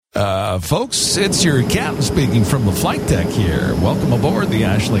Folks, it's your captain speaking from the flight deck here. Welcome aboard the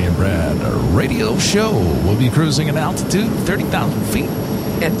Ashley and Brad radio show. We'll be cruising at altitude 30,000 feet.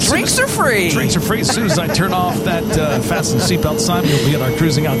 And drinks are free. Drinks are free. As soon as I turn off that fasten seatbelt sign, we'll be at our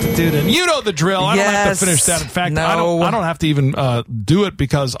cruising altitude. And you know the drill. I don't have to finish that. In fact, I don't have to even do it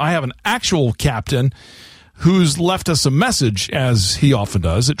because I have an actual captain who's left us a message, as he often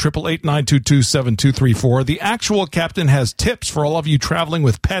does, at 888-922-7234. The actual captain has tips for all of you traveling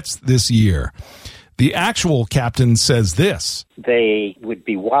with pets this year. The actual captain says this. They would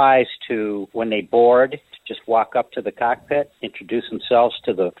be wise to, when they board, just walk up to the cockpit, introduce themselves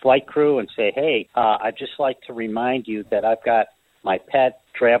to the flight crew, and say, hey, I'd just like to remind you that I've got my pet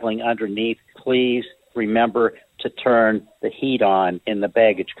traveling underneath. Please remember to turn the heat on in the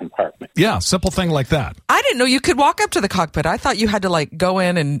baggage compartment. Yeah, simple thing like that. I didn't know you could walk up to the cockpit. I thought you had to go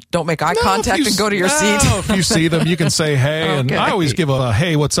in and don't make eye contact and go to your seat. If you see them, you can say hey, okay. And I always give a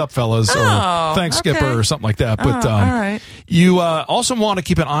hey, what's up, fellas, or thanks, Skipper, or something like that. But all right. You also want to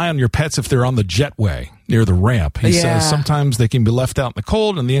keep an eye on your pets if they're on the jetway near the ramp. He says sometimes they can be left out in the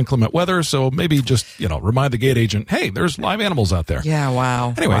cold and the inclement weather, so maybe just remind the gate agent, hey, there's live animals out there. Yeah,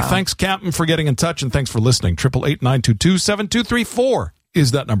 wow. Anyway, Thanks, Captain, for getting in touch, and thanks for listening. 888-922-7234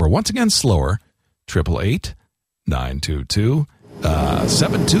 is that number. Once again, slower.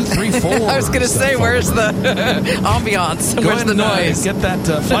 888-922-7234. I was going to say, where's the ambiance? Where's the noise? Get that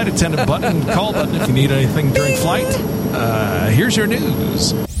flight attendant button, call button if you need anything during flight. Here's your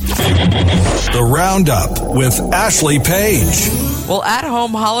news. The Roundup with Ashley Page. Well,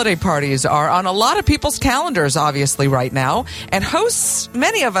 at-home holiday parties are on a lot of people's calendars, obviously, right now. And hosts,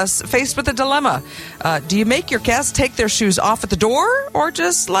 many of us, faced with a dilemma. Do you make your guests take their shoes off at the door or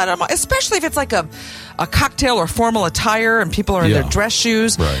just let them, especially if it's like a cocktail or formal attire and people are in their dress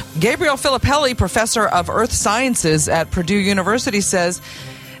shoes? Right. Gabriel Filippelli, professor of earth sciences at Purdue University, says,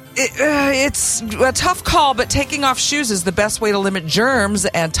 it's a tough call, but taking off shoes is the best way to limit germs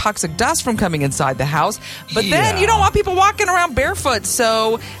and toxic dust from coming inside the house. But then you don't want people walking around barefoot.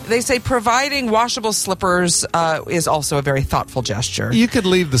 So they say providing washable slippers is also a very thoughtful gesture. You could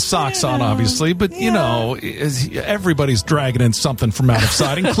leave the socks on, obviously, but, everybody's dragging in something from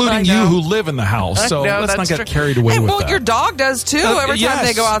outside, including you who live in the house. So let's not get carried away with that. Well, your dog does, too, every time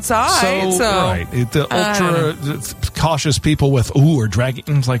they go outside. Right. The ultra cautious people with, are dragging.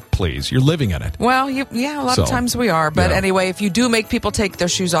 It's like, please, you're living in it. Well, a lot of times we are. But anyway, if you do make people take their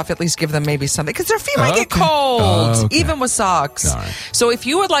shoes off, at least give them maybe something. Because their feet might get cold, even with socks. Right. So if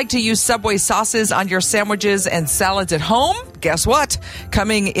you would like to use Subway sauces on your sandwiches and salads at home, guess what?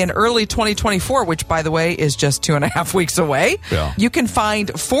 Coming in early 2024, which, by the way, is just 2.5 weeks away, you can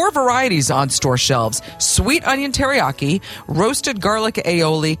find 4 varieties on store shelves. Sweet onion teriyaki, roasted garlic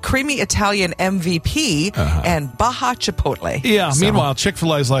aioli, creamy Italian MVP, and Baja Chipotle. Yeah, meanwhile,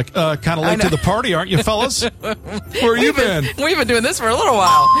 Chick-fil-A's like, kind of late to the party, aren't you, fellas? Where you been? We've been doing this for a little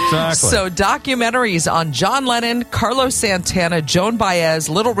while. Exactly. So documentaries on John Lennon, Carlos Santana, Joan Baez,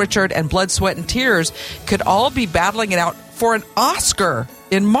 Little Richard, and Blood, Sweat, and Tears could all be battling it out for an Oscar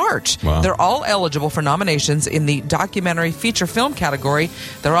in March. Wow. They're all eligible for nominations in the documentary feature film category.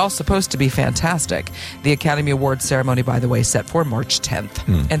 They're all supposed to be fantastic. The Academy Awards ceremony, by the way, set for March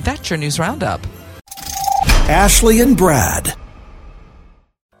 10th. And that's your news roundup. Ashley and Brad.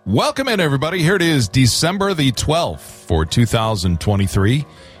 Welcome in, everybody. Here it is, December the 12th for 2023.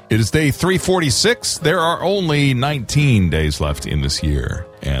 It is day 346. There are only 19 days left in this year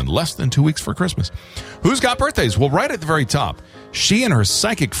and less than 2 weeks for Christmas. Who's got birthdays? Well, right at the very top, she and her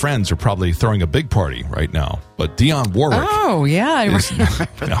psychic friends are probably throwing a big party right now. But Dionne Warwick is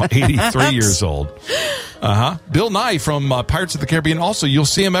now 83 years old. Bill Nye from Pirates of the Caribbean. Also, you'll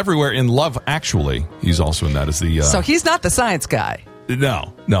see him everywhere in Love Actually. He's also in that as the... So he's not the science guy.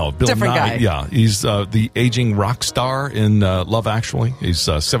 No. Bill Different Nye, guy. Yeah, he's the aging rock star in Love Actually. He's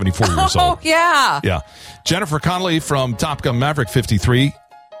 74 years old. Oh, yeah. Yeah. Jennifer Connelly from Top Gun Maverick, 53.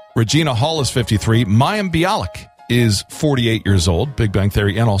 Regina Hall is 53. Mayim Bialik is 48 years old. Big Bang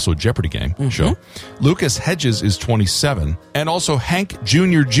Theory and also Jeopardy game show. Lucas Hedges is 27. And also Hank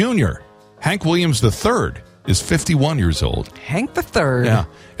Jr. Hank Williams III is 51 years old. Hank the Third. Yeah.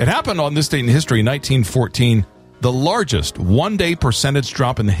 It happened on this date in history, 1914. The largest one-day percentage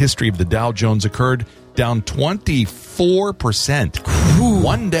drop in the history of the Dow Jones occurred, down 24%.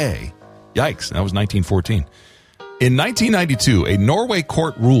 One day. Yikes, that was 1914. In 1992, a Norway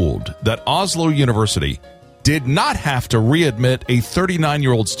court ruled that Oslo University did not have to readmit a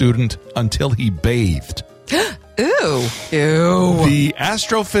 39-year-old student until he bathed. Ew. The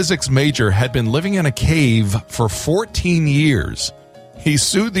astrophysics major had been living in a cave for 14 years. He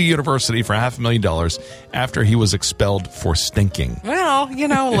sued the university for $500,000 after he was expelled for stinking. Well,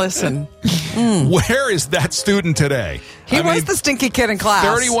 listen. Where is that student today? He was the stinky kid in class.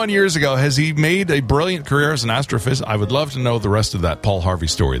 31 years ago, has he made a brilliant career as an astrophysicist? I would love to know the rest of that Paul Harvey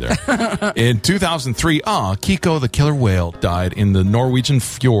story there. In 2003, Kiko the killer whale died in the Norwegian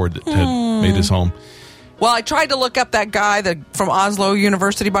fjord that had made his home. Well, I tried to look up that guy from Oslo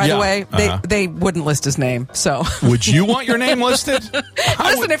University, by the way. They wouldn't list his name, so. Would you want your name listed?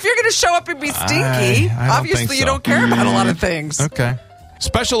 Listen, if you're going to show up and be stinky, obviously you don't care about a lot of things. Okay.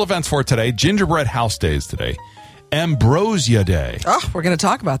 Special events for today. Gingerbread House Day is today. Ambrosia Day. Oh, we're going to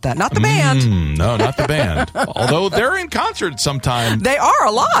talk about that. Not the band. No, not the band. Although they're in concert sometime. They are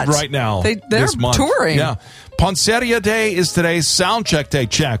a lot. Right now. They're this month. touring. Yeah. Ponceria Day is today. Sound check day.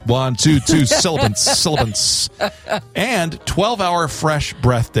 Check. 1, 2, 2. Syllabants. And 12-hour fresh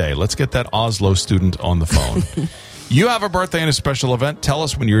breath day. Let's get that Oslo student on the phone. You have a birthday and a special event. Tell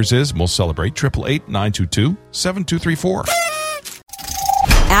us when yours is, and we'll celebrate. 888-922-7234.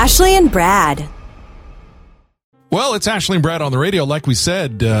 Ashley and Brad. Well, it's Ashley and Brad on the radio. Like we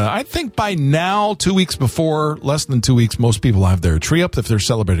said, I think by now, 2 weeks before, less than 2 weeks, most people have their tree up if they're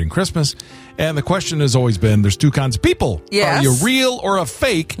celebrating Christmas. And the question has always been, there's two kinds of people. Yes. Are you real or a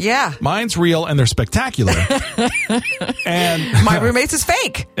fake? Yeah. Mine's real, and they're spectacular. And my roommate's is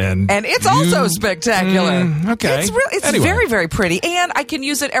fake. And it's also spectacular. Okay. It's anyway. Very, very pretty. And I can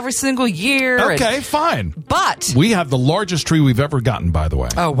use it every single year. Okay, fine. But we have the largest tree we've ever gotten, by the way.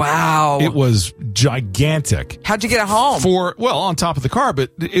 Oh, wow. It was gigantic. How'd you get it home? On top of the car, but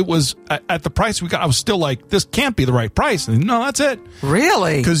it was at the price we got. I was still like, this can't be the right price. And no, that's it.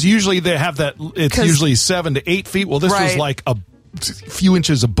 Really? Because usually they have that, it's usually 7 to 8 feet. Well, this was like a few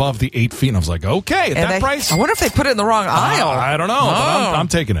inches above the 8 feet. And I was like, okay, at that price. I wonder if they put it in the wrong aisle. I don't know. But I'm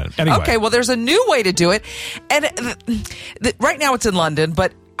taking it. Anyway. Okay, well, there's a new way to do it. And right now it's in London,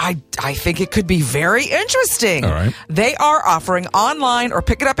 but I think it could be very interesting. All right. They are offering online or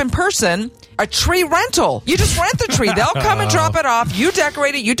pick it up in person a tree rental. You just rent the tree. They'll come and drop it off. You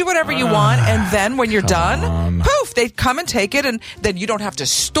decorate it. You do whatever you want. And then when you're done, poof, they come and take it. And then you don't have to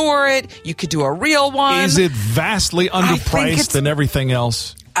store it. You could do a real one. Is it vastly underpriced than everything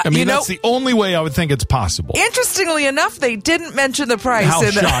else? I mean, that's the only way I would think it's possible. Interestingly enough, they didn't mention the price. How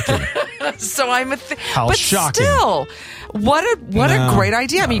shocking. So I'm How shocking. Still, what a great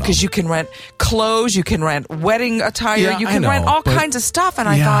idea. I mean, because you can rent clothes, you can rent wedding attire, you can rent all kinds of stuff. And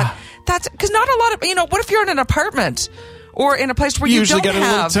I thought, that's because not a lot of, what if you're in an apartment or in a place where you usually don't get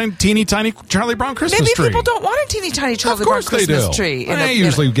a little teeny tiny Charlie Brown Christmas tree? Maybe people don't want a teeny tiny Charlie Brown Christmas tree. They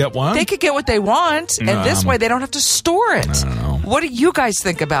usually get one. They could get what they want, and this way they don't have to store it. I don't know. What do you guys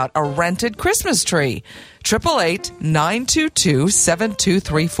think about a rented Christmas tree?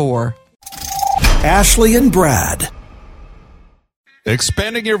 888-922-7234. Ashley and Brad.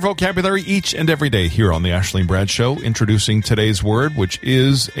 Expanding your vocabulary each and every day here on the Ashley and Brad Show. Introducing today's word, which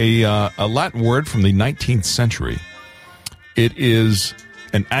is a Latin word from the 19th century. It is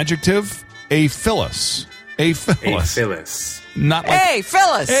an adjective, aphilus. Aphilus. Not like, hey,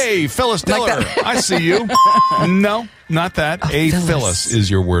 Phyllis. Hey, Phyllis Diller. Like I see you. No, not that. Aphilus is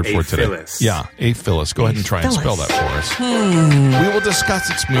your word for today. Yeah, aphilus. Go ahead and try and spell that for us. We will discuss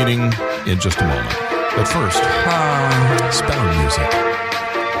its meaning in just a moment. But first, spelling music.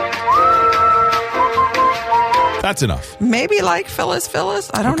 That's enough. Maybe like Phyllis.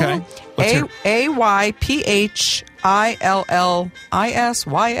 I don't know. AYPHILLISYS.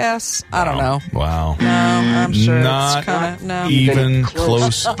 I don't know. Wow. No, I'm sure Not it's kind of no. Even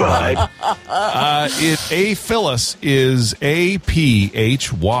close by. Aphilus is APHYLLOUS.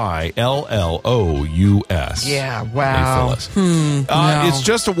 Yeah, wow. Aphilus. It's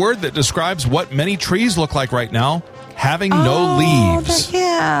just a word that describes what many trees look like right now. Having no leaves.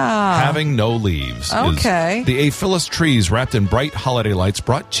 Having no leaves. Okay. The aphilus trees wrapped in bright holiday lights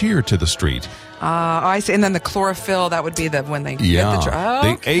brought cheer to the street. I see. And then the chlorophyll, that would be when they get the tree.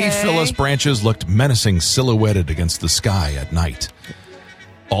 Okay. The aphilus branches looked menacing, silhouetted against the sky at night.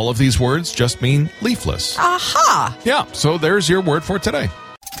 All of these words just mean leafless. Aha! Yeah, so there's your word for today.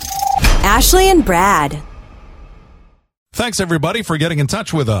 Ashley and Brad. Thanks, everybody, for getting in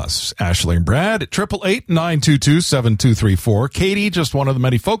touch with us. Ashley and Brad at 888-922-7234. Katie, just one of the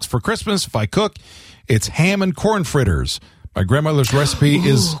many folks for Christmas. If I cook, it's ham and corn fritters. My grandmother's recipe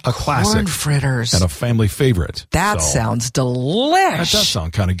is a classic. Corn fritters. And a family favorite. That sounds delish. That does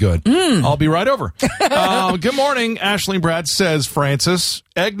sound kind of good. I'll be right over. Good morning, Ashley and Brad, says Francis.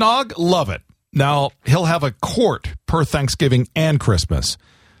 Eggnog, love it. Now, he'll have a quart per Thanksgiving and Christmas.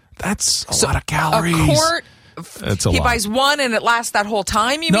 That's a lot of calories. A quart It's a he lot. buys one and it lasts that whole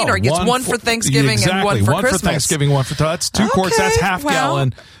time, you mean? Or he gets one for Thanksgiving and one for Christmas? One for Thanksgiving, one for that's 2 quarts. That's half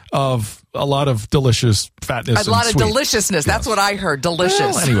gallon of a lot of delicious fatness. A lot of deliciousness. Yes. That's what I heard.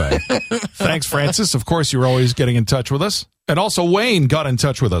 Delicious. Well, anyway, thanks, Francis. Of course, you're always getting in touch with us. And also, Wayne got in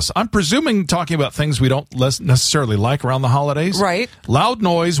touch with us. I'm presuming talking about things we don't necessarily like around the holidays. Right. Loud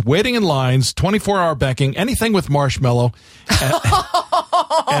noise, waiting in lines, 24-hour banking, anything with marshmallow,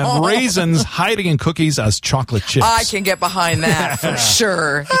 and raisins hiding in cookies as chocolate chips. I can get behind that for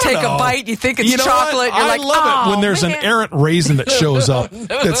sure. You take a bite, you think it's chocolate. You're I love it when there's an errant raisin that shows up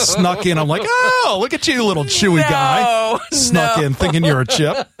that's snuck in. I'm like, oh, look at you, little chewy guy. Snuck in thinking you're a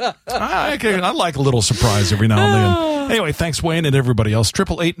chip. I like a little surprise every now and then. Anyway, thanks, Wayne, and everybody else.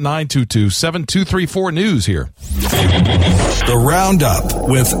 888-922-7234 News here. The Roundup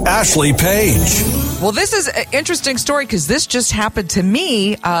with Ashley Page. Well, this is an interesting story because this just happened to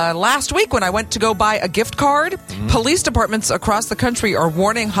me last week when I went to go buy a gift card. Mm-hmm. Police departments across the country are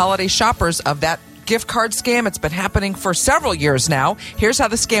warning holiday shoppers of that gift card scam. It's been happening for several years now. Here's how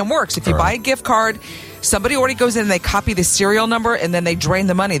the scam works. If you buy a gift card, somebody already goes in and they copy the serial number and then they drain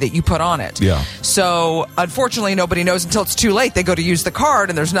the money that you put on it. Yeah. So, unfortunately, nobody knows until it's too late. They go to use the card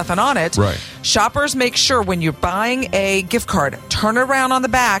and there's nothing on it. Right. Shoppers, make sure when you're buying a gift card, turn around on the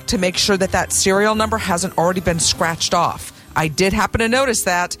back to make sure that that serial number hasn't already been scratched off. I did happen to notice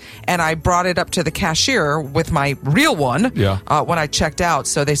that, and I brought it up to the cashier with my real one when I checked out.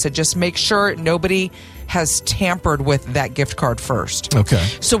 So they said, just make sure nobody has tampered with that gift card first. Okay.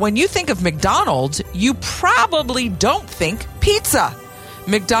 So when you think of McDonald's, you probably don't think pizza.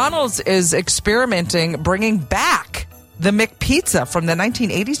 McDonald's is experimenting bringing back the McPizza from the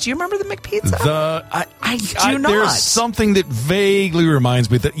 1980s. Do you remember the McPizza? I do not. There's something that vaguely reminds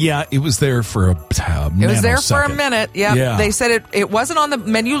me that, it was there for a nanosecond. It was there for a minute. Yep. Yeah. They said it wasn't on the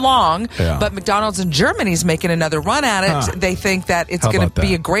menu long, but McDonald's in Germany is making another run at it. They think that it's going to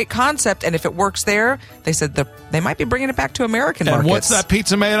be a great concept, and if it works there, they said they might be bringing it back to American markets. And what's that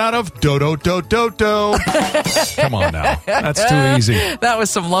pizza made out of? Do-do-do-do-do. Come on now. That's too easy. That was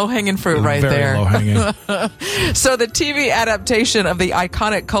some low-hanging fruit right there. Very low-hanging. So the TV adaptation of the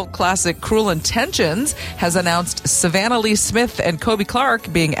iconic cult classic Cruel Intentions has announced Savannah Lee Smith and Kobe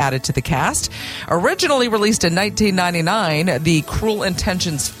Clark being added to the cast. Originally released in 1999, the Cruel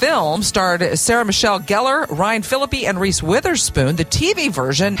Intentions film starred Sarah Michelle Gellar, Ryan Phillippe, and Reese Witherspoon. The TV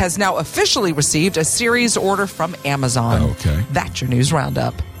version has now officially received a series order from Amazon. Okay. That's your news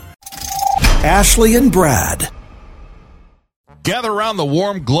roundup. Ashley and Brad. Gather around the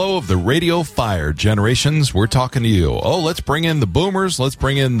warm glow of the radio fire. Generations, we're talking to you. Oh, let's bring in the boomers. Let's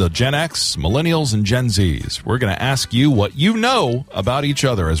bring in the Gen X, millennials, and Gen Zs. We're going to ask you what you know about each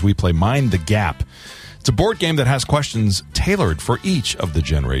other as we play Mind the Gap. It's a board game that has questions tailored for each of the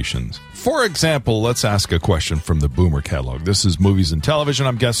generations. For example, let's ask a question from the Boomer catalog. This is movies and television,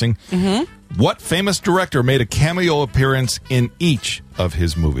 I'm guessing. Mm-hmm. What famous director made a cameo appearance in each of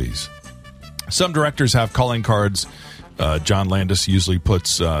his movies? Some directors have calling cards. John Landis usually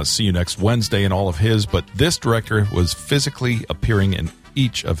puts See You Next Wednesday in all of his, but this director was physically appearing in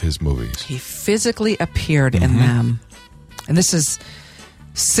each of his movies. He physically appeared in them. And this is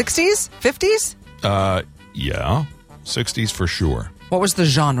 60s? 50s? Yeah. 60s for sure. What was the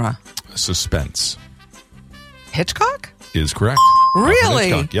genre? Suspense. Hitchcock? Is correct. Really?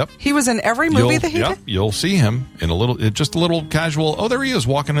 Hitchcock, yep. He was in every movie that he did? You'll see him in just a little casual, oh, there he is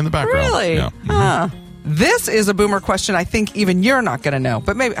walking in the background. Really? Yeah. Mm-hmm. This is a boomer question I think even you're not going to know,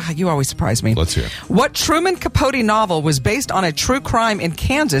 but maybe you always surprise me. Let's hear. What Truman Capote novel was based on a true crime in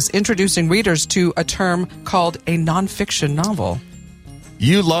Kansas, introducing readers to a term called a nonfiction novel?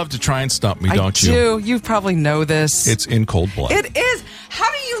 You love to try and stump me, don't you? I do. You probably know this. It's In Cold Blood. It is.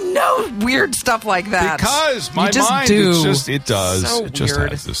 How do you know weird stuff like that? Because my mind, it does. So it just weird.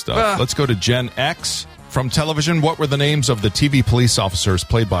 has this stuff. Let's go to Gen X. From television, what were the names of the TV police officers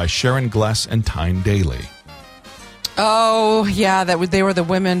played by Sharon Gless and Tyne Daly? Oh, yeah, they were the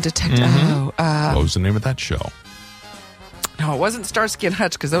women detectives. Mm-hmm. What was the name of that show? No, it wasn't Starsky and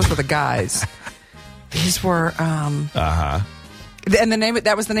Hutch because those were the guys. These were. And that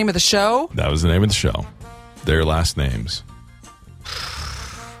was the name of the show? That was the name of the show. Their last names.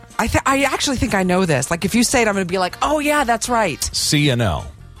 I actually think I know this. Like, if you say it, I'm going to be like, oh, yeah, that's right. CNL.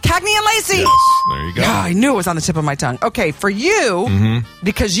 Cagney and Lacey. Yes, there you go. Oh, I knew it was on the tip of my tongue. Okay, for you,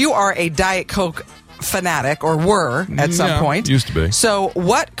 because you are a Diet Coke fanatic, or were at some point. Used to be. So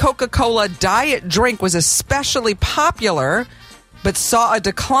what Coca-Cola diet drink was especially popular, but saw a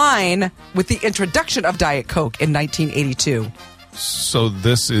decline with the introduction of Diet Coke in 1982? So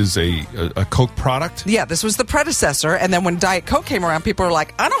this is a Coke product? Yeah, this was the predecessor. And then when Diet Coke came around, people were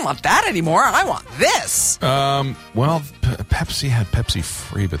like, I don't want that anymore. I want this. Pepsi had Pepsi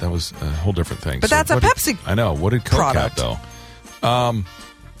Free, but that was a whole different thing. But that's a Pepsi I know. What did Coke product have, though?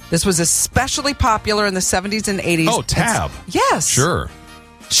 This was especially popular in the 70s and 80s. Oh, Tab. Yes. Sure.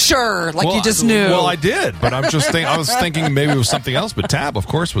 Like you just knew. Well, I did, but I was thinking maybe it was something else. But Tab, of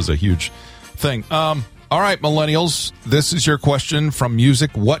course, was a huge thing. All right, millennials, this is your question from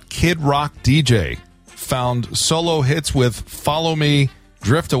music. What Kid Rock DJ found solo hits with Follow Me,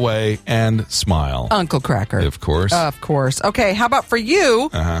 Drift Away, and Smile? Uncle Cracker. Of course. Okay, how about for you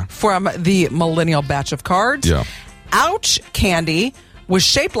from the millennial batch of cards? Yeah. Ouch candy was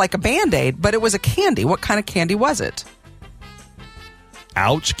shaped like a Band-Aid, but it was a candy. What kind of candy was it?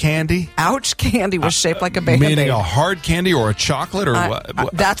 Ouch candy? Ouch candy was shaped like a Band-Aid. Meaning a hard candy or a chocolate or what?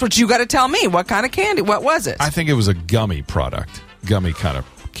 That's what you got to tell me. What kind of candy? What was it? I think it was a gummy product. Gummy kind of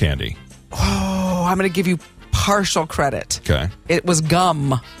candy. Oh, I'm going to give you partial credit. Okay. It was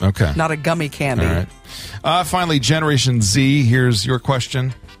gum. Okay. Not a gummy candy. All right. Finally, Generation Z. Here's your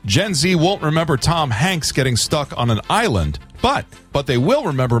question. Gen Z won't remember Tom Hanks getting stuck on an island, but they will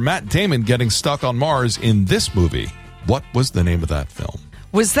remember Matt Damon getting stuck on Mars in this movie. What was the name of that film?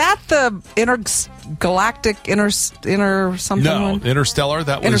 Was that the intergalactic inner something? No, one? Interstellar.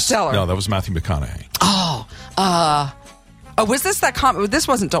 That was Interstellar. No, that was Matthew McConaughey. Was this that comment? This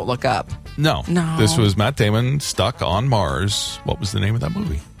wasn't Don't Look Up. No. This was Matt Damon stuck on Mars. What was the name of that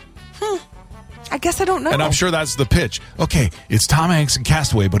movie? I guess I don't know. And I'm sure that's the pitch. Okay, it's Tom Hanks and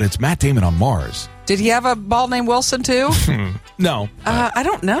Castaway, but it's Matt Damon on Mars. Did he have a ball named Wilson too? No. I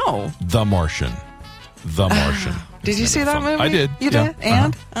don't know. The Martian. Did you see that movie? I did. You did?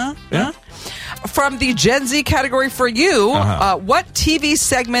 And? Yeah. From the Gen Z category for you, what TV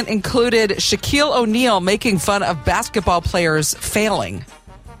segment included Shaquille O'Neal making fun of basketball players failing?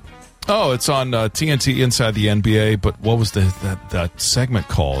 Oh, it's on TNT Inside the NBA, but what was that segment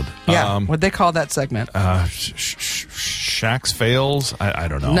called? Yeah, what'd they call that segment? Shaq's Fails? I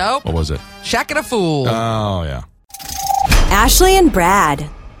don't know. Nope. What was it? Shaq and a Fool. Oh, yeah. Ashley and Brad.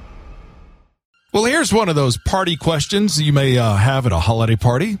 Well, here's one of those party questions you may have at a holiday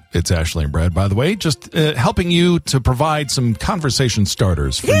party. It's Ashley and Brad, by the way, just helping you to provide some conversation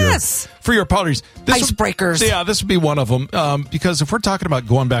starters for your parties. Icebreakers. This would be one of them, because if we're talking about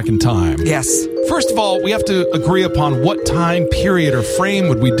going back in time. Yes. First of all, we have to agree upon what time period or frame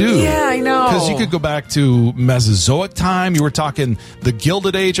would we do. Yeah, I know. Because you could go back to Mesozoic time. You were talking the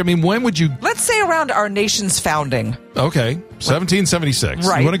Gilded Age. I mean, when would you... Let's say around our nation's founding. Okay, 1776.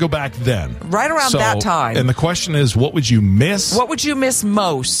 Right. You want to go back then. Right around that time. And the question is, what would you miss? What would you miss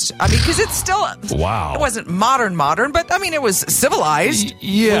most? I mean, because it's still... Wow. It wasn't modern, but, I mean, it was civilized.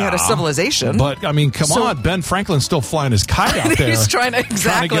 Yeah. We had a civilization. But, I mean, come on. Ben Franklin's still flying his kite out there. He's trying to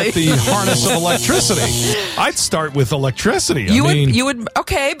get the harness of electricity. I'd start with electricity. You would,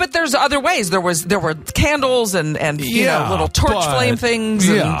 okay, but there's other ways. There were candles and little torch flame things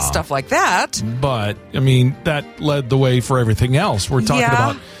and stuff like that. But, I mean, that led the way for everything else. We're talking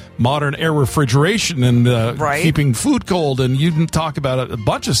about modern air refrigeration and keeping food cold, and you can talk about a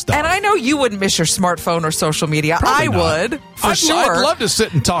bunch of stuff. And I know you wouldn't miss your smartphone or social media. Probably I would, for sure. I'd love to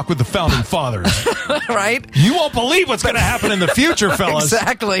sit and talk with the founding fathers. Right? You won't believe what's going to happen in the future, fellas.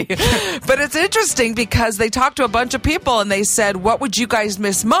 Exactly. But it's interesting because they talked to a bunch of people and they said, what would you guys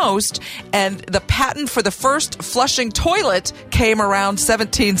miss most? And the patent for the first flushing toilet came around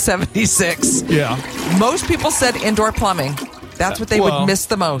 1776. Yeah. Most people said indoor plumbing. That's what they would miss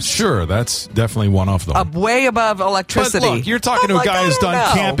the most. Sure, that's definitely one of them. Way above electricity. But look, you're talking to a guy who's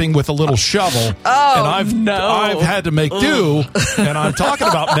done camping with a little shovel. And I've had to make do, and I'm talking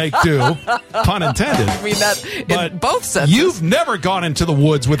about make do, pun intended. I mean that in both senses. You've never gone into the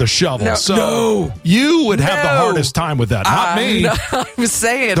woods with a shovel, so you would have the hardest time with that. Not me. No, I'm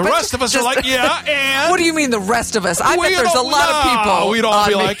saying. The rest of us are like, and? What do you mean the rest of us? I bet there's a lot of people. We'd all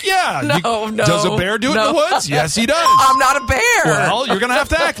be like, no. Does a bear do it in the woods? Yes, he does. I'm not a bear. Well, you're going to have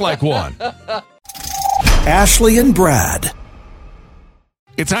to act like one. Ashley and Brad.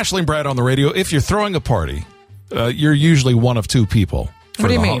 It's Ashley and Brad on the radio. If you're throwing a party, you're usually one of two people for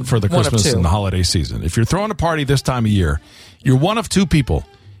the Christmas and the holiday season. If you're throwing a party this time of year, you're one of two people.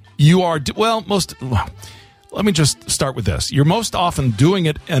 You are, let me just start with this. You're most often doing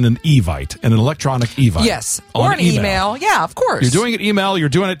it in an Evite, an electronic Evite. Yes, or an email. Yeah, of course. You're doing it email, you're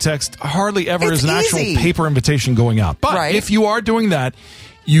doing it text. Hardly ever is an actual paper invitation going out. But if you are doing that,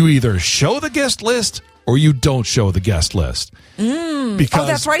 you either show the guest list or you don't show the guest list. Because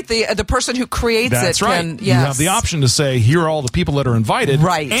that's right. The person who creates it can, You have the option to say, here are all the people that are invited.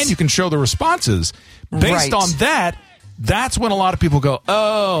 Right. And you can show the responses. Based on that, that's when a lot of people go,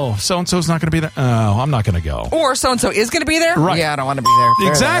 oh, so-and-so's not going to be there. Oh, I'm not going to go. Or so-and-so is going to be there. Right. Yeah, I don't want to be there. They're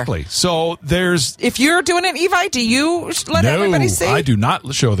exactly. There. So there's... If you're doing an Evite, do you let everybody see? No, I do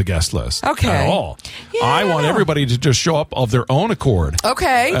not show the guest list at all. Yeah. I want everybody to just show up of their own accord.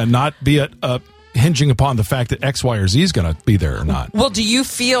 Okay. And not be hinging upon the fact that X, Y, or Z is going to be there or not. Well, do you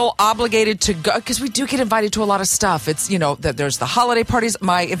feel obligated to go? Because we do get invited to a lot of stuff. It's, that there's the holiday parties.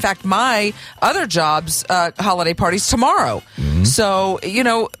 In fact, my other job's holiday parties tomorrow. Mm-hmm. So, you're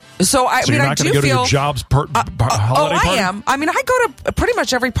not going to go to your job's holiday party? I am. I go to pretty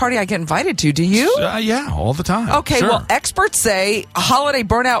much every party I get invited to. Do you? Yeah, all the time. Okay, sure. Well, experts say holiday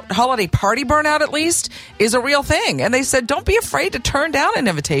party burnout at least, is a real thing. And they said, don't be afraid to turn down an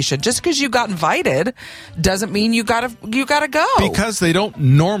invitation. Just because you got invited doesn't mean you gotta go. Because they don't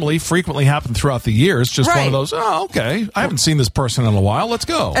frequently happen throughout the year. It's just one of those, okay, I haven't seen this person in a while, let's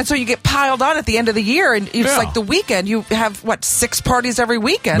go. And so you get piled on at the end of the year, and it's like the weekend. You have, 6 parties every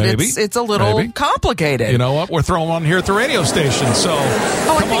weekend? Maybe. It's a little complicated. You know what? We're throwing one here at the radio station, so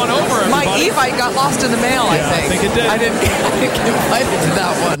come on over, everybody. My Evite got lost in the mail, I think it did. I didn't get invited to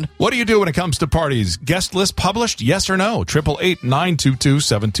that one. What do you do when it comes to parties? Guest list published? Yes or no?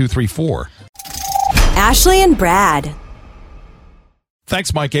 888-922-7234. Ashley and Brad.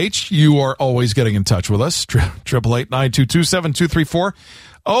 Thanks, Mike H. You are always getting in touch with us. 888-922-7234.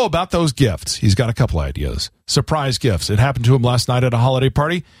 Oh, about those gifts. He's got a couple ideas. Surprise gifts. It happened to him last night at a holiday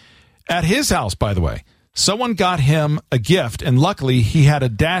party. At his house, by the way. Someone got him a gift, and luckily he had a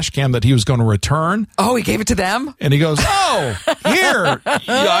dash cam that he was going to return. Oh, he gave it to them? And he goes, here,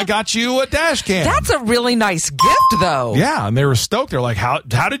 I got you a dash cam. That's a really nice gift, though. Yeah, and they were stoked. They're like, how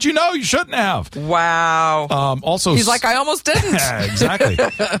did you know? You shouldn't have. Wow. Also, he's like, I almost didn't. Yeah, exactly.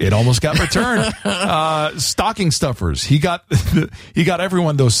 It almost got returned. Stocking stuffers. He got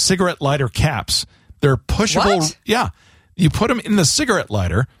everyone those cigarette lighter caps. They're pushable. What? Yeah. You put them in the cigarette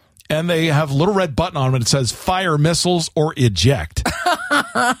lighter, and they have a little red button on them, and it says fire missiles or eject.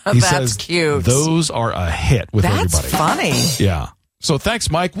 He says cute. Those are a hit with everybody. That's funny. Yeah. So thanks,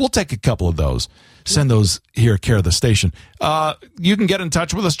 Mike. We'll take a couple of those. Send those here, care of the station. You can get in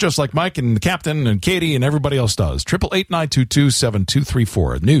touch with us just like Mike and the captain and Katie and everybody else does.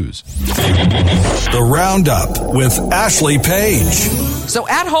 888-922-7234. News. The Roundup with Ashley Page. So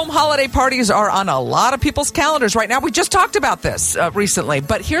at-home holiday parties are on a lot of people's calendars right now. We just talked about this recently,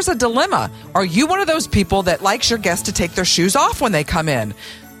 but here's a dilemma. Are you one of those people that likes your guests to take their shoes off when they come in?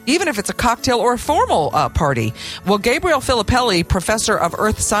 Even if it's a cocktail or a formal party. Well, Gabriel Filippelli, professor of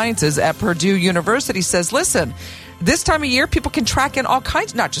earth sciences at Purdue University, says, listen, this time of year, people can track in all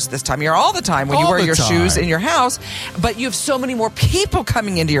kinds, not just this time of year, all the time when you wear your shoes in your house, but you have so many more people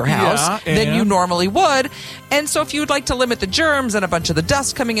coming into your house than you normally would. And so if you would like to limit the germs and a bunch of the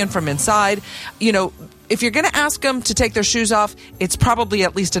dust coming in from inside, if you're going to ask them to take their shoes off, it's probably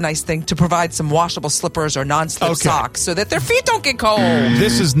at least a nice thing to provide some washable slippers or non-slip socks so that their feet don't get cold.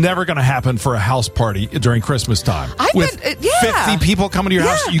 This is never going to happen for a house party during Christmas time. With 50 people coming to your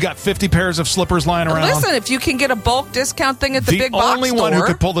house, you got 50 pairs of slippers lying around. Listen, if you can get a bulk discount thing at the big box store. The only one who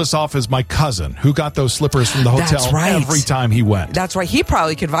could pull this off is my cousin, who got those slippers from the hotel every time he went. That's right. He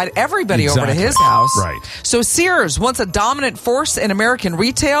probably could invite everybody over to his house. Right. So Sears, once a dominant force in American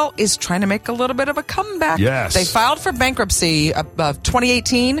retail, is trying to make a little bit of a comeback. Yes. They filed for bankruptcy of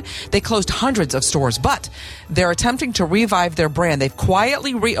 2018. They closed hundreds of stores, but they're attempting to revive their brand. They've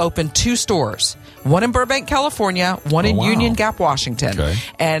quietly reopened 2 stores. One in Burbank, California, one in Union Gap, Washington. Okay.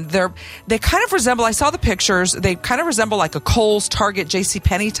 And they kind of resemble, I saw the pictures, they kind of resemble like a Kohl's, Target,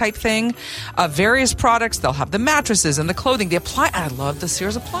 JCPenney type thing. Various products, they'll have the mattresses and the clothing, I love the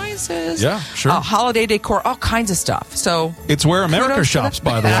Sears appliances. Yeah, sure. Holiday decor, all kinds of stuff. So it's where America shops,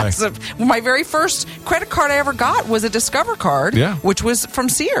 by the way. My very first credit card I ever got was a Discover card, which was from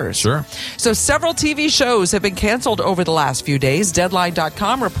Sears. Sure. So several TV shows have been canceled over the last few days.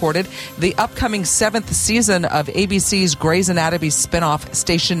 Deadline.com reported the upcoming 7th season of ABC's Grey's Anatomy spinoff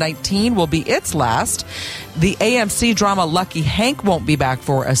Station 19 will be its last. The AMC drama Lucky Hank won't be back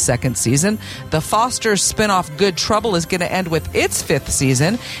for a 2nd season. The Foster's spinoff Good Trouble is going to end with its 5th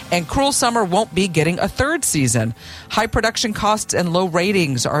season, and Cruel Summer won't be getting a 3rd season. High production costs and low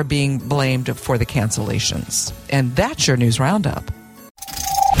ratings are being blamed for the cancellations. And that's your news roundup.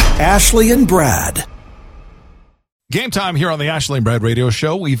 Ashley and Brad. Game time here on the Ashley and Brad Radio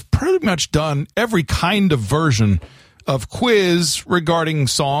Show. We've pretty much done every kind of version of quiz regarding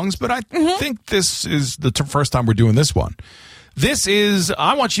songs, but I think this is the first time we're doing this one. This is,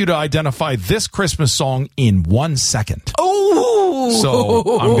 I want you to identify this Christmas song in 1 second. Oh! So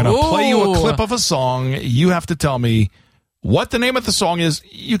I'm going to play you a clip of a song. You have to tell me What the name of the song is,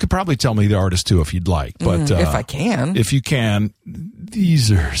 you could probably tell me the artist too if you'd like. But if I can. If you can,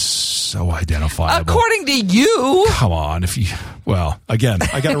 these are so identifiable. According to you. Come on. Again,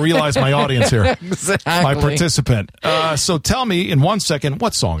 I got to realize my audience here. Exactly. My participant. So tell me in 1 second,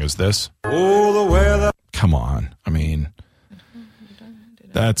 what song is this? Oh, the weather. Come on. I mean,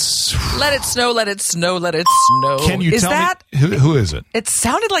 that's... Let it snow, let it snow, let it snow. Can you tell me? Who is it? It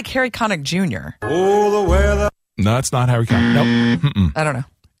sounded like Harry Connick Jr. Oh, the weather. No, it's not Harry Connick. Nope. I don't know.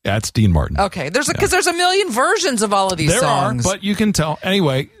 That's Dean Martin. Okay, there's a million versions of all of these songs. There are, but you can tell.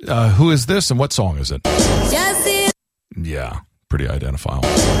 Anyway, who is this and what song is it? Jesse. Yeah, pretty identifiable.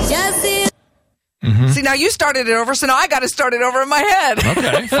 Jesse. Mm-hmm. See, now you started it over, so now I got to start it over in my head.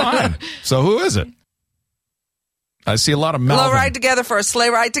 Okay, fine. So who is it? I see a lot of mouthing. We'll ride together for a sleigh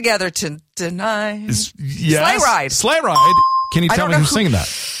ride together tonight. Yes. Sleigh ride. Sleigh ride. Can you tell me who's singing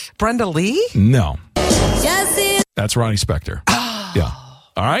that? Brenda Lee? No. Jesse. That's Ronnie Spector. Yeah.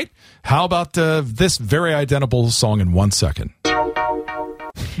 All right. How about this very identical song in 1 second?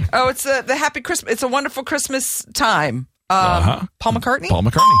 Oh, it's the Happy Christmas. It's a Wonderful Christmas Time. Paul McCartney? Paul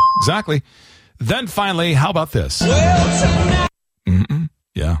McCartney. Exactly. Then finally, how about this?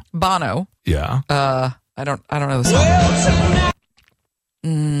 Yeah. Bono. Yeah. I don't know the song.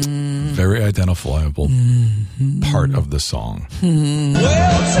 Very identifiable part of the song. In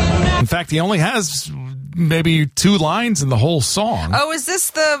fact, he only has maybe 2 lines in the whole song. Oh, is this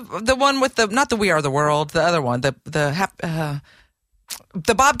the one with not the We Are the World, the other one, the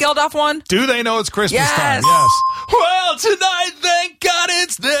Bob Geldof one? Do they know it's Christmas time? Yes. Yes. Well, tonight, thank God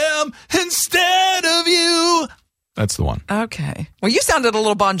it's them instead of you. That's the one. Okay. Well, you sounded a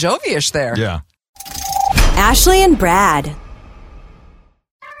little Bon Jovi-ish there. Yeah. Ashley and Brad.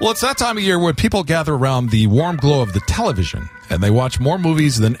 Well, it's that time of year when people gather around the warm glow of the television and they watch more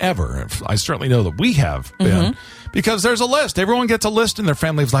movies than ever. I certainly know that we have been because there's a list. Everyone gets a list in their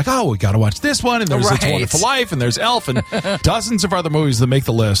family of like, oh, we got to watch this one, and there's It's a Wonderful Life, and there's Elf, and dozens of other movies that make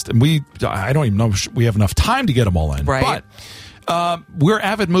the list. And I don't even know if we have enough time to get them all in. Right. But we're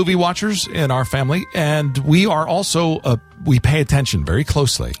avid movie watchers in our family, and we are also we pay attention very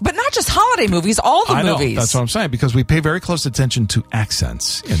closely. But not just holiday movies, all the movies. That's what I'm saying, because we pay very close attention to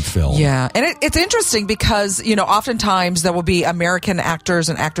accents in film. Yeah, and it's interesting because, oftentimes there will be American actors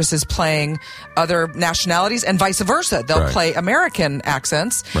and actresses playing other nationalities and vice versa. They'll play American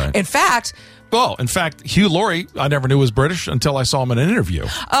accents. Right. In fact, Hugh Laurie, I never knew was British until I saw him in an interview.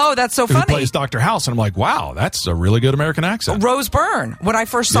 Oh, that's so funny. He plays Dr. House, and I'm like, wow, that's a really good American accent. Rose Byrne, when I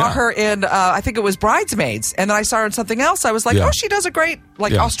first saw her in, I think it was Bridesmaids, and then I saw her in something else, I was like, oh, she does a great,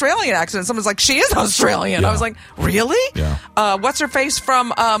 Australian accent. Someone's like, she is Australian. I was like, really? Yeah. What's her face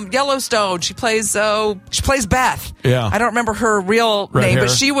from Yellowstone? She plays Beth. Yeah. I don't remember her real name, hair.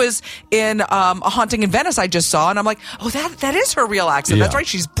 but she was in A Haunting in Venice I just saw, and I'm like, oh, that is her real accent. Yeah. That's right,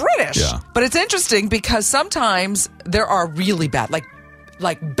 she's British. Yeah. But it's interesting because sometimes there are really bad, like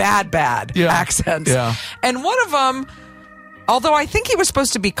bad accents. Yeah. And one of them, although I think he was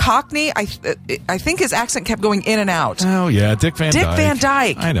supposed to be Cockney, I think his accent kept going in and out. Oh, yeah, Dick Van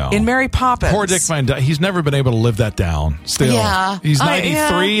Dyke. I know. In Mary Poppins. Poor Dick Van Dyke. He's never been able to live that down. Still. Yeah. He's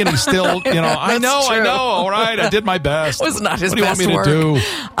 93 and he's still, I know. All right, I did my best. It was not his best work. What do you want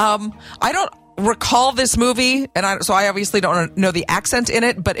me to do? I don't recall this movie, and so I obviously don't know the accent in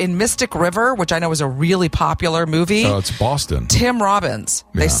it, but in Mystic River, which I know is a really popular movie. Oh, it's Boston. Tim Robbins,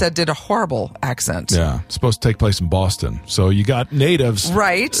 they said, did a horrible accent. Yeah, it's supposed to take place in Boston. So you got natives.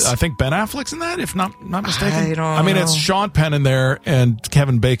 Right. I think Ben Affleck's in that, if not mistaken. I mean, it's Sean Penn in there and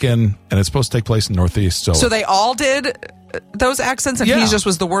Kevin Bacon, and it's supposed to take place in Northeast. So they all did those accents, and he just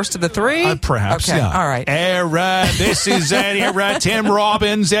was the worst of the three? Perhaps, okay. yeah. All right. Era, this is an era. Tim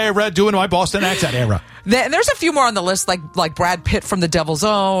Robbins, era, doing my Boston accent, era. And there's a few more on the list, like Brad Pitt from The Devil's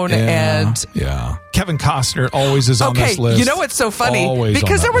Own, and Kevin Costner always is on this list. You know what's so funny? Always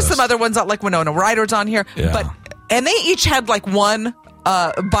because there was list. some other ones, like Winona Ryder's on here, and they each had like one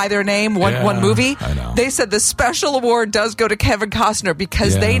by their name, one movie. I know. They said the special award does go to Kevin Costner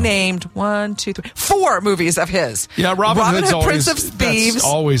because they named 4 movies of his. Yeah, Robin Hood's Hood, Prince always, of Thieves. That's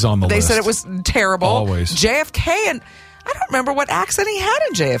always on the list. They said it was terrible. Always. JFK, and I don't remember what accent he had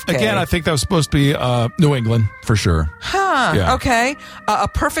in JFK. Again, I think that was supposed to be New England, for sure. Huh. Yeah. Okay. A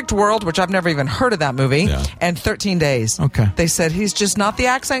Perfect World, which I've never even heard of that movie, and 13 Days. Okay. They said he's just not the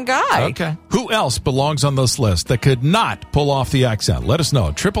accent guy. Okay. Who else belongs on this list that could not pull off the accent? Let us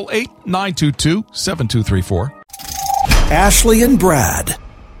know. 888-922-7234. Ashley and Brad.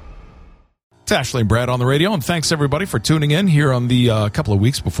 It's Ashley and Brad on the radio, and thanks everybody for tuning in here on the couple of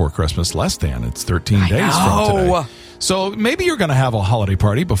weeks before Christmas. Less than. It's 13 days from today. So maybe you're going to have a holiday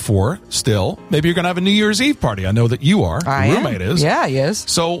party before still. Maybe you're going to have a New Year's Eve party. I know that you are. Your roommate is. Yeah, he is.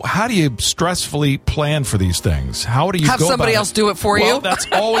 So how do you stressfully plan for these things? How do you have go somebody about else do it for you? Well, that's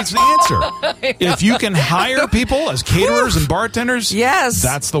always the answer. If you can hire people as caterers and bartenders, yes,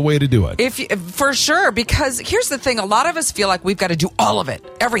 that's the way to do it. For sure, because here's the thing. A lot of us feel like we've got to do all of it,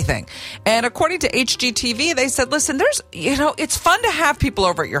 everything. And according to HGTV, they said, listen, it's fun to have people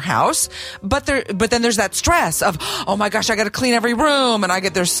over at your house, but then there's that stress of, oh my gosh, I got to clean every room, and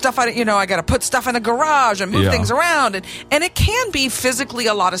there's stuff I got to put stuff in the garage and move things around, and it can be physically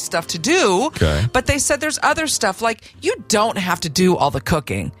a lot of stuff to do. Okay. But they said there's other stuff, like you don't have to do all the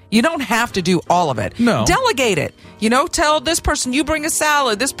cooking. You don't have to do all of it. No. Delegate it. Tell this person you bring a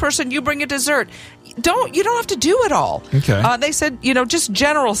salad, this person you bring a dessert. You don't have to do it all. Okay. They said, just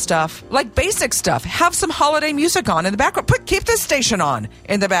general stuff, like basic stuff. Have some holiday music on in the background. Keep this station on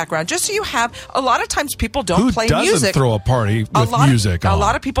in the background, just so you have. A lot of times people don't play music. Who doesn't throw a party with music on? A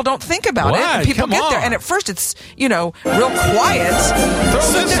lot of people don't think about it. And people get there, and at first it's real quiet.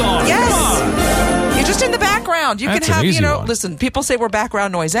 Throw this on. Yes. You're just in the background. You That's can have, one. listen, people say we're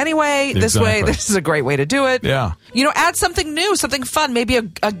background noise anyway. Exactly. This way, this is a great way to do it. Yeah. Add something new, something fun, maybe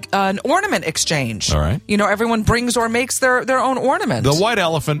an ornament exchange. All right. Everyone brings or makes their own ornament. The white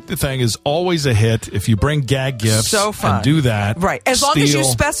elephant thing is always a hit if you bring gag gifts. So fun. And do that. Right. As long as you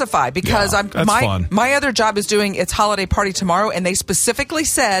specify, because fun. My other job is doing its holiday party tomorrow, and they specifically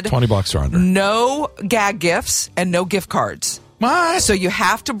said $20 or under. No gag gifts and no gift cards. What? So you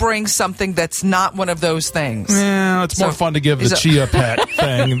have to bring something that's not one of those things. Yeah, it's more fun to give the chia pet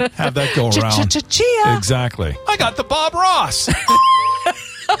thing and have that go around. Chia. Exactly. I got the Bob Ross.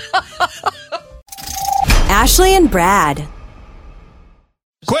 Ashley and Brad.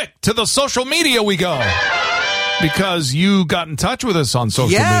 Quick, to the social media we go. Because you got in touch with us on social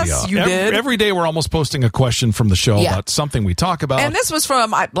media. Yes, you did. Every day we're almost posting a question from the show about something we talk about. And this was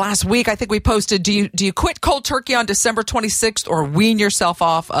from last week. I think we posted, do you quit cold turkey on December 26th or wean yourself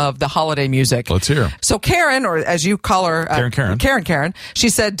off of the holiday music? Let's hear. So Karen, or as you call her, Karen, she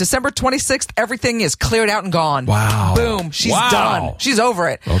said December 26th, everything is cleared out and gone. Wow. Boom. She's done. She's over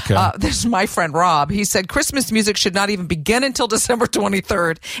it. Okay. This is my friend Rob. He said Christmas music should not even begin until December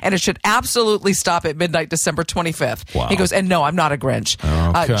 23rd, and it should absolutely stop at midnight December 25th. Wow. He goes, and no, I'm not a Grinch.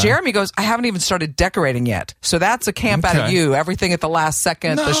 Okay. Jeremy goes, I haven't even started decorating yet. So that's a camp out of you. Everything at the last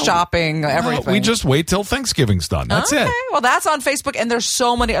second, the shopping, everything. We just wait till Thanksgiving's done. That's it. Well, that's on Facebook, and there's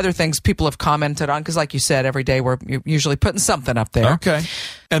so many other things people have commented on, because like you said, every day we're usually putting something up there. Okay.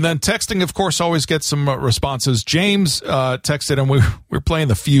 And then texting, of course, always gets some responses. James texted, and we're playing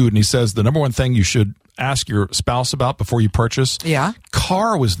The Feud, and he says the number one thing you should ask your spouse about before you purchase. Yeah.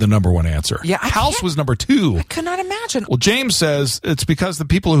 Car was the number one answer. Yeah. House was number two. I could not imagine. Well, James says it's because the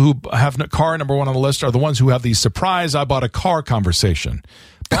people who have car number one on the list are the ones who have the surprise I bought a car conversation.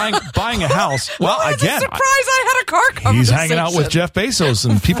 Buying a house. Well, again, surprise! I had a car conversation. He's hanging out with Jeff Bezos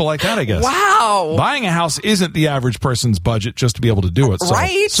and people like that, I guess. Wow. Buying a house isn't the average person's budget just to be able to do it. So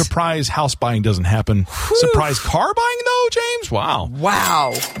right. Surprise house buying doesn't happen. Whew. Surprise car buying, though, James?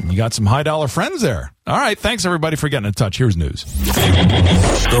 Wow. You got some high dollar friends there. All right. Thanks, everybody, for getting in touch. Here's news.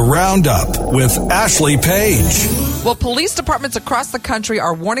 The Roundup with Ashley Page. Well, police departments across the country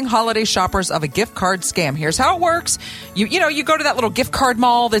are warning holiday shoppers of a gift card scam. Here's how it works. You go to that little gift card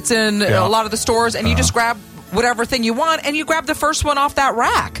mall that's in a lot of the stores, and you just grab whatever thing you want, and you grab the first one off that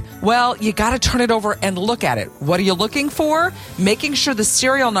rack. Well, you got to turn it over and look at it. What are you looking for? Making sure the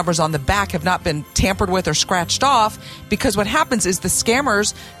serial numbers on the back have not been tampered with or scratched off, because what happens is the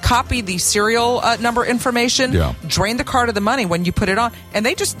scammers copy the serial number information, drain the card of the money when you put it on, and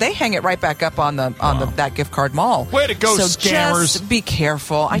they hang it right back up on that gift card mall. Way to go, scammers! Just be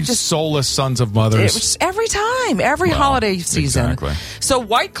careful. You soulless sons of mothers. Every time, every holiday season. Exactly. So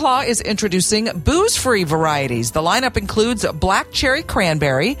White Claw is introducing booze-free varieties. The lineup includes black cherry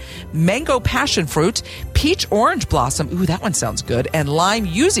cranberry, mango passion fruit, peach orange blossom, ooh, that one sounds good, and lime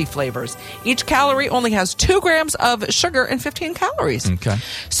yuzu flavors. Each calorie only has 2 grams of sugar and 15 calories. Okay.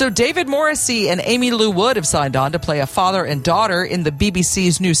 So David Morrissey and Amy Lou Wood have signed on to play a father and daughter in the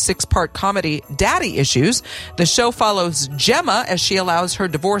BBC's new 6-part comedy Daddy Issues. The show follows Gemma as she allows her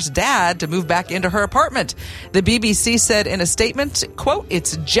divorced dad to move back into her apartment. The BBC said in a statement, quote,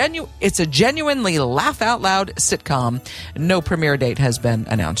 it's a genuinely laugh-out-loud sitcom. No premiere date has been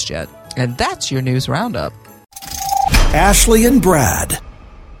announced yet. And that's your news roundup. Ashley and Brad.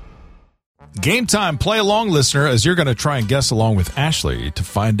 Game time, play along, listener, as you're going to try and guess along with Ashley to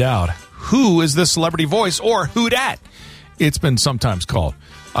find out who is this celebrity voice, or who dat. It's been sometimes called.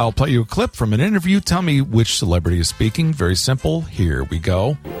 I'll play you a clip from an interview. Tell me which celebrity is speaking. Very simple. Here we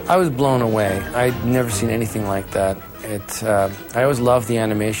go. I was blown away. I'd never seen anything like that. I always loved the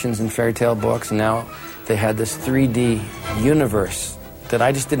animations in fairy tale books, and now they had this 3D universe that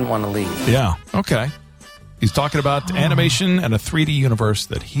I just didn't want to leave. Yeah, okay. He's talking about animation and a 3D universe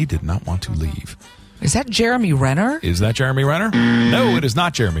that he did not want to leave. Is that Jeremy Renner? Is that Jeremy Renner? No, it is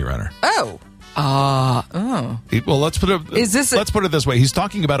not Jeremy Renner. Oh. Well, let's put it this way. He's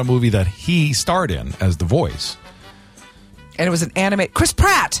talking about a movie that he starred in as the voice. And it was an animate. Chris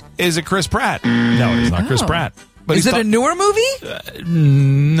Pratt. Is it Chris Pratt? No, it is not Chris Pratt. But is it a newer movie?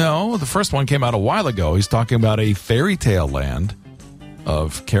 No, the first one came out a while ago. He's talking about a fairy tale land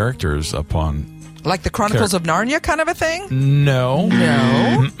of characters upon... Like the Chronicles of Narnia kind of a thing? No.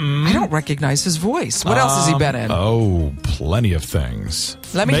 I don't recognize his voice. What else has he been in? Oh, plenty of things.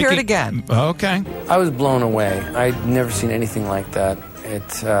 Let me hear it again. Okay. I was blown away. I'd never seen anything like that.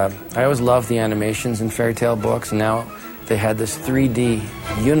 I always loved the animations in fairy tale books, and now they had this 3D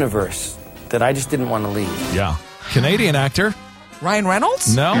universe that I just didn't want to leave. Yeah. Canadian actor. Ryan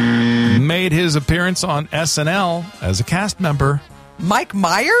Reynolds? No. Made his appearance on SNL as a cast member. Mike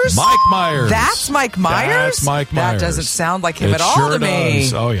Myers? Mike Myers. That's Mike Myers? That's Mike Myers. That doesn't sound like him it at all sure to me.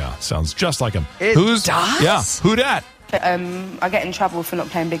 Does. Oh, yeah. Sounds just like him. It does? Yeah. Who dat? I get in trouble for not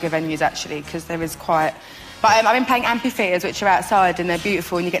playing bigger venues, actually, because there is quite... But I've been playing amphitheatres, which are outside, and they're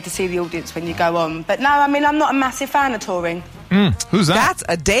beautiful, and you get to see the audience when you go on. But no, I mean, I'm not a massive fan of touring. Who's that? That's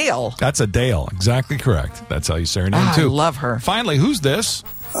Adele. That's Adele. Exactly correct. That's how you say her name, too. I love her. Finally, who's this?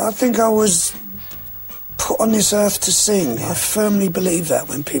 I think I was put on this earth to sing. I firmly believe that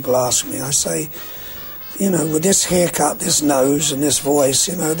when people ask me. I say, with this haircut, this nose, and this voice,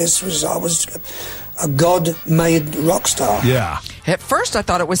 I was a God-made rock star. Yeah. At first, I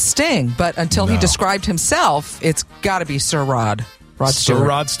thought it was Sting, but until he described himself, it's got to be Sir Rod Stewart. Sir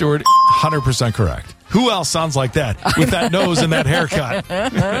Rod Stewart, 100% correct. Who else sounds like that with that nose and that haircut?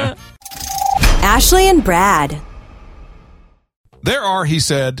 Ashley and Brad. There are, he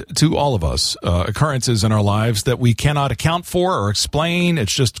said, to all of us, occurrences in our lives that we cannot account for or explain.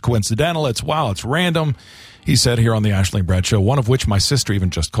 It's just coincidental. It's random. He said here on the Ashley and Brad Show, one of which my sister even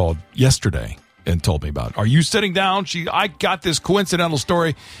just called yesterday and told me about. Are you sitting down? I got this coincidental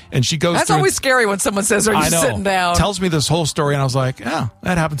story, and she goes. That's always scary when someone says, "Are you sitting down?" Tells me this whole story, and I was like, "Yeah,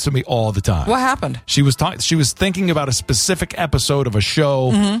 that happens to me all the time." What happened? She was thinking about a specific episode of a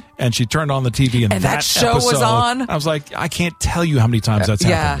show, and she turned on the TV, and that show episode was on. I was like, I can't tell you how many times that's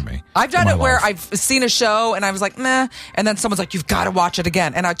happened to me. I've done it where I've seen a show, and I was like, meh, and then someone's like, "You've got to watch it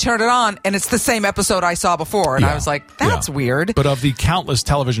again," and I turned it on, and it's the same episode I saw before, and I was like, "That's weird." But of the countless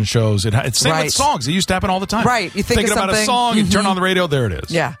television shows, it's same with songs. It used to happen all the time. Right. You think about a song, you turn on the radio, there it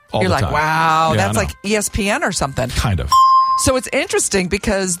is. Yeah. You're like, time. wow, that's like ESPN or something. Kind of. So it's interesting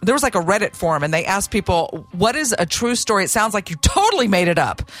because there was like a Reddit forum and they asked people, what is a true story? It sounds like you totally made it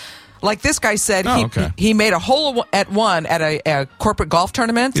up. Like this guy said he made a hole at one at a corporate golf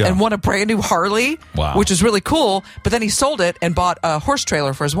tournament and won a brand new Harley, which is really cool. But then he sold it and bought a horse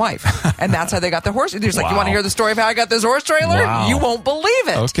trailer for his wife. And that's how they got the horse. He's like, you want to hear the story of how I got this horse trailer? Wow. You won't believe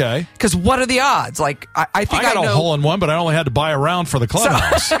it. Okay. Because what are the odds? Like, I think I got know. a hole in one, but I only had to buy a round for the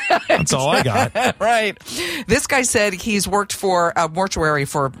clubhouse. That's all I got. Right. This guy said he's worked for a mortuary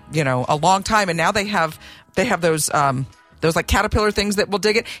for, a long time. And now they have those like caterpillar things that will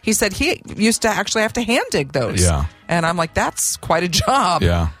dig it. He said he used to actually have to hand dig those. Yeah. And I'm like, that's quite a job.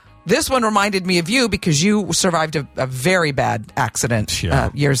 Yeah. This one reminded me of you because you survived a very bad accident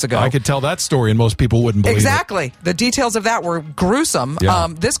years ago. I could tell that story and most people wouldn't believe it. The details of that were gruesome. Yeah.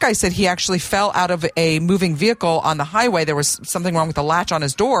 This guy said he actually fell out of a moving vehicle on the highway. There was something wrong with the latch on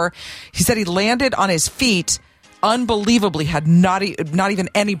his door. He said he landed on his feet. Unbelievably, had not even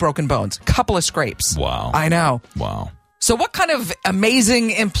any broken bones. Couple of scrapes. Wow. I know. Wow. So what kind of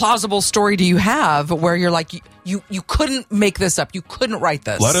amazing, implausible story do you have where you're like, you couldn't make this up. You couldn't write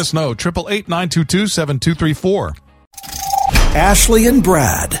this? Let us know. 888-922-7234. Ashley and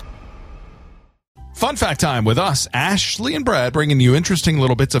Brad. Fun fact time with us, Ashley and Brad, bringing you interesting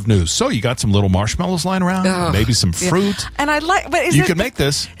little bits of news. So you got some little marshmallows lying around, maybe some fruit. Yeah. And I like, but you can make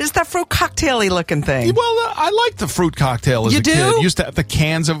this. Is that fruit cocktail-y looking thing? Well, I like the fruit cocktail as a kid. Used to have the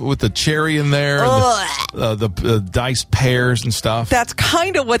cans of it with the cherry in there, and the diced pears and stuff. That's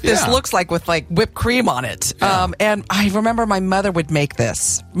kind of what this looks like with like whipped cream on it. Yeah. And I remember my mother would make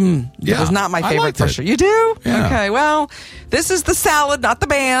this. It was not my favorite for sure. You do? Yeah. Okay. Well, this is the salad, not the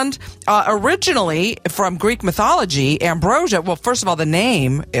band. Originally, Apparently, from Greek mythology, ambrosia, well, first of all, the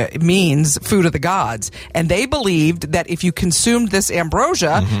name means food of the gods. And they believed that if you consumed this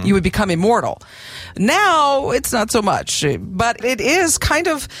ambrosia, you would become immortal. Now, it's not so much, but it is kind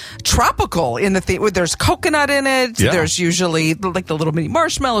of tropical in the thing. There's coconut in it. Yeah. There's usually like the little mini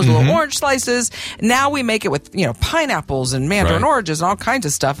marshmallows, little orange slices. Now we make it with, pineapples and mandarin oranges and all kinds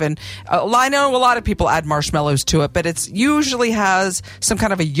of stuff. And I know a lot of people add marshmallows to it, but it's usually has some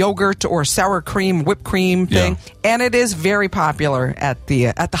kind of a yogurt or sour cream, whipped cream thing. Yeah. And it is very popular at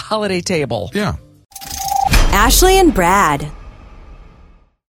the holiday table. Yeah. Ashley and Brad.